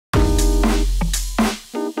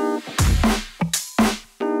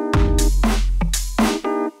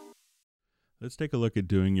Let's take a look at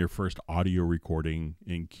doing your first audio recording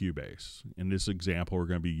in Cubase. In this example, we're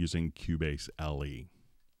going to be using Cubase LE.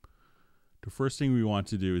 The first thing we want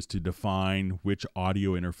to do is to define which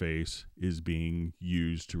audio interface is being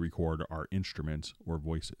used to record our instruments or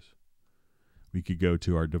voices. We could go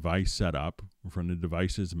to our device setup from the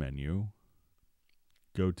devices menu,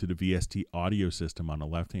 go to the VST audio system on the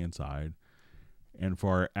left-hand side, and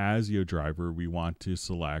for our ASIO driver, we want to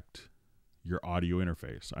select your audio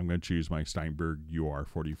interface. I'm going to choose my Steinberg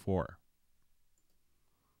UR44.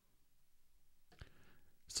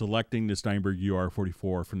 Selecting the Steinberg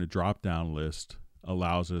UR44 from the drop-down list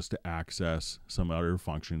allows us to access some other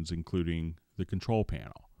functions, including the control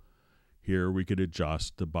panel. Here we could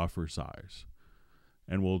adjust the buffer size.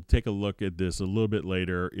 And we'll take a look at this a little bit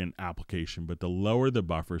later in application, but the lower the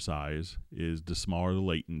buffer size is the smaller the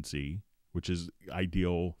latency, which is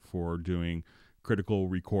ideal for doing critical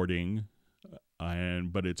recording,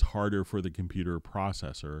 but it's harder for the computer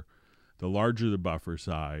processor. The larger the buffer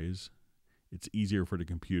size, it's easier for the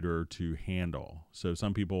computer to handle. So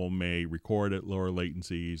some people may record at lower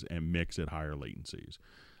latencies and mix at higher latencies.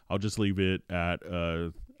 I'll just leave it at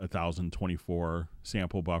a 1024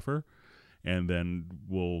 sample buffer, and then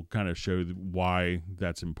we'll kind of show why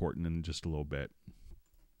that's important in just a little bit.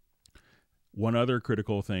 One other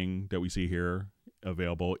critical thing that we see here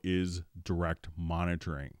available is direct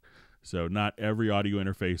monitoring. So not every audio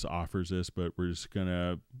interface offers this, but we're just going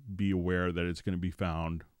to be aware that it's going to be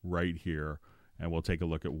found right here, and we'll take a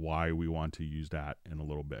look at why we want to use that in a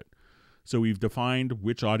little bit. So we've defined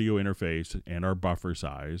which audio interface and our buffer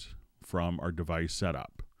size from our device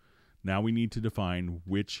setup. Now we need to define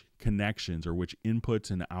which connections or which inputs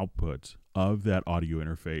and outputs of that audio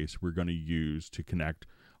interface we're going to use to connect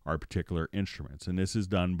our particular instruments. And this is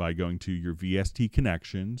done by going to your VST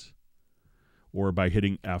connections or by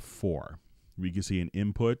hitting F4. We can see an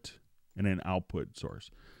input and an output source.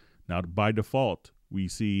 Now by default, we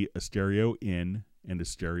see a stereo in and a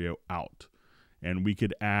stereo out. And we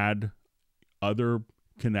could add other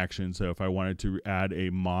connections. So if I wanted to add a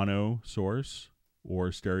mono source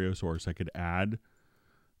or stereo source, I could add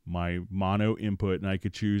my mono input, and I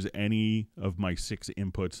could choose any of my 6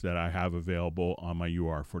 inputs that I have available on my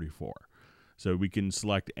UR44. So we can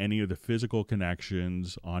select any of the physical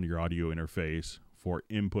connections on your audio interface for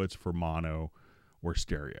inputs for mono or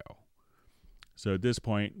stereo. So at this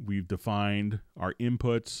point, we've defined our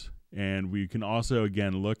inputs, and we can also,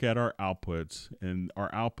 again, look at our outputs. And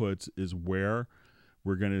our outputs is where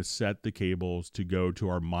we're going to set the cables to go to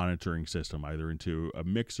our monitoring system, either into a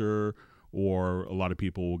mixer, or a lot of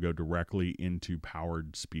people will go directly into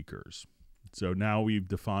powered speakers. So now we've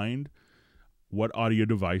defined what audio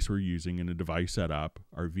device we're using in the device setup.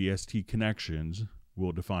 Our VST connections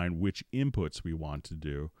will define which inputs we want to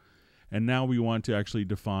do. And now we want to actually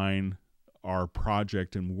define our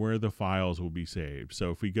project and where the files will be saved.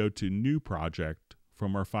 So if we go to New Project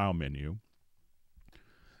from our File menu,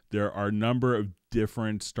 there are a number of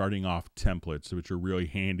different starting off templates, which are really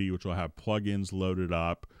handy, which will have plugins loaded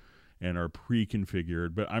up and are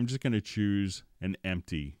pre-configured, but I'm just going to choose an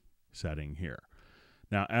empty setting here.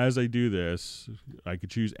 Now, as I do this, I could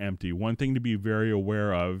choose empty. One thing to be very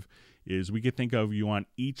aware of is we could think of, you want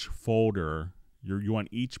each folder, you want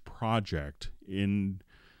each project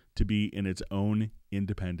to be in its own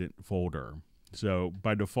independent folder. So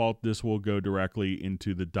by default, this will go directly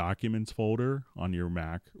into the Documents folder on your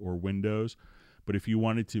Mac or Windows. But if you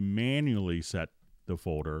wanted to manually set the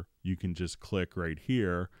folder, you can just click right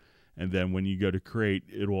here. And then when you go to create,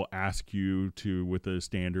 it will ask you to, with a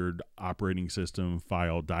standard operating system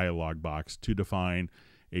file dialog box, to define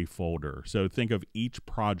a folder. So think of each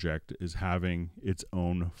project as having its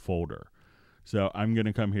own folder. So I'm going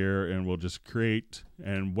to come here and we'll just create.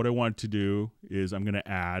 And what I want to do is I'm going to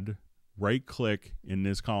add, right click in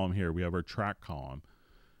this column here. We have our track column.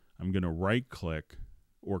 I'm going to right click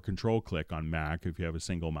or control click on Mac if you have a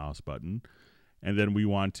single mouse button. And then we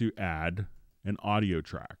want to add an audio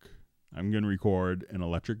track. I'm going to record an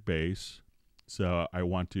electric bass. So I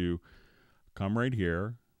want to come right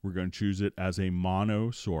here. We're going to choose it as a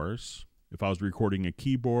mono source. If I was recording a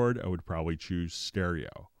keyboard, I would probably choose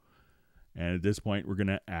stereo. And at this point, we're going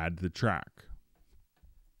to add the track.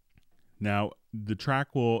 Now, the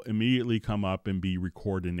track will immediately come up and be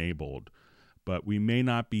record enabled, but we may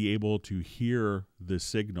not be able to hear the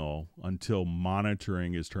signal until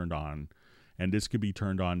monitoring is turned on. And this could be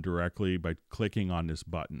turned on directly by clicking on this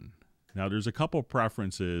button. Now, there's a couple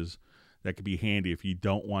preferences that could be handy if you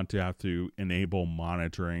don't want to have to enable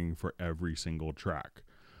monitoring for every single track.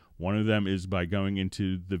 One of them is by going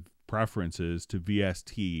into the preferences to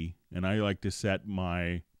VST, and I like to set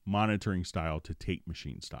my monitoring style to tape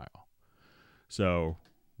machine style. So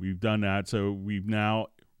we've done that. So we've now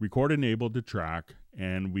record enabled the track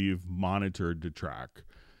and we've monitored the track.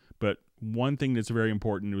 But one thing that's very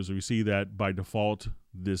important is we see that by default,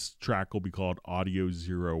 this track will be called Audio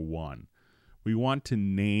 01. We want to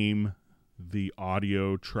name the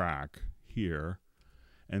audio track here,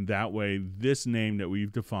 and that way this name that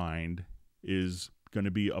we've defined is going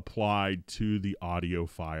to be applied to the audio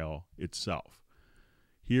file itself.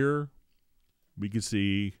 Here we can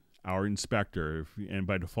see our inspector, and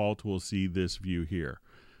by default we'll see this view here.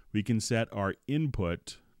 We can set our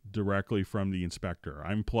input directly from the inspector.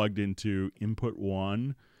 I'm plugged into input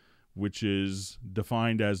 1, which is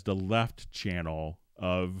defined as the left channel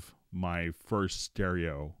of my first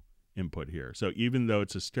stereo input here. So even though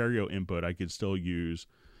it's a stereo input, I could still use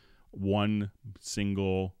one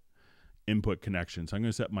single input connection. So I'm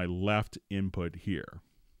going to set my left input here.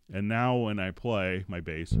 And now when I play my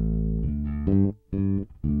bass,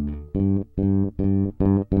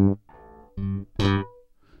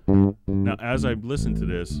 now as I listen to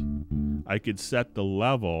this, I could set the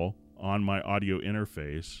level on my audio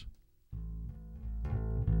interface.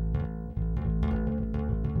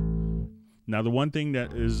 Now the one thing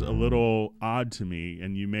that is a little odd to me,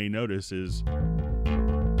 and you may notice, is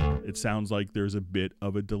it sounds like there's a bit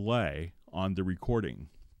of a delay on the recording.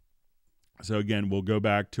 So again, we'll go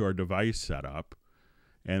back to our device setup,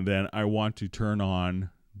 and then I want to turn on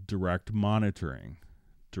direct monitoring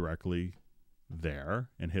directly there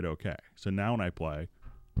and hit OK. So now when I play,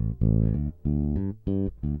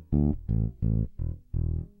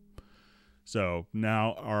 so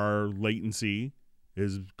now our latency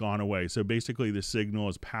is gone away. So basically the signal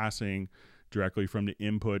is passing directly from the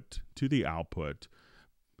input to the output.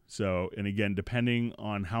 So, and again, depending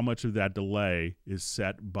on how much of that delay is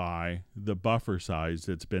set by the buffer size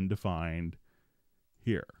that's been defined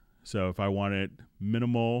here. So if I wanted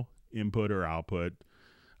minimal input or output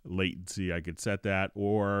latency, I could set that.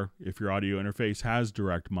 Or if your audio interface has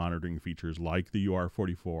direct monitoring features like the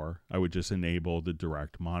UR44, I would just enable the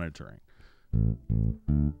direct monitoring.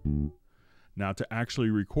 Now to actually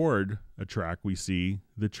record a track, we see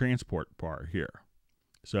the transport bar here.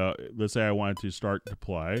 So let's say I wanted to start to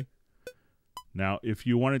play. Now, if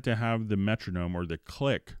you wanted to have the metronome or the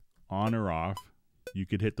click on or off, you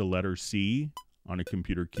could hit the letter C on a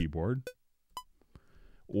computer keyboard,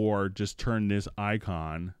 or just turn this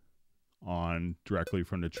icon on directly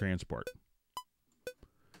from the transport.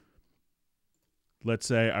 Let's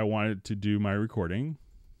say I wanted to do my recording.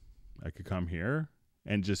 I could come here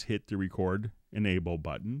and just hit the record enable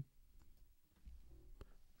button.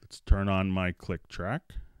 Let's turn on my click track.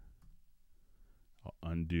 I'll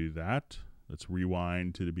undo that. Let's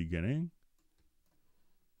rewind to the beginning.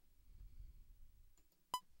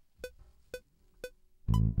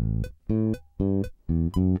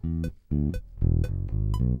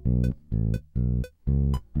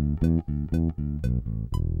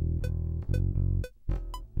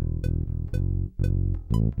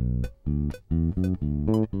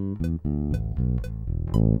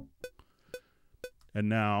 And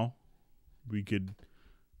now we could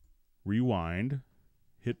rewind,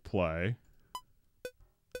 hit play,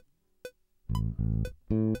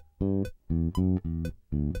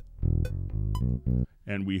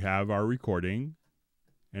 and we have our recording.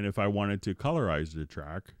 And if I wanted to colorize the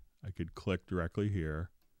track, I could click directly here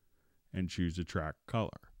and choose the track color.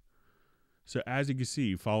 So as you can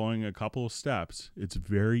see, following a couple of steps, it's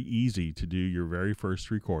very easy to do your very first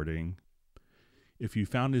recording. If you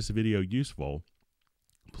found this video useful,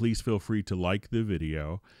 please feel free to like the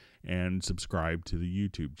video and subscribe to the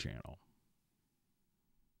YouTube channel.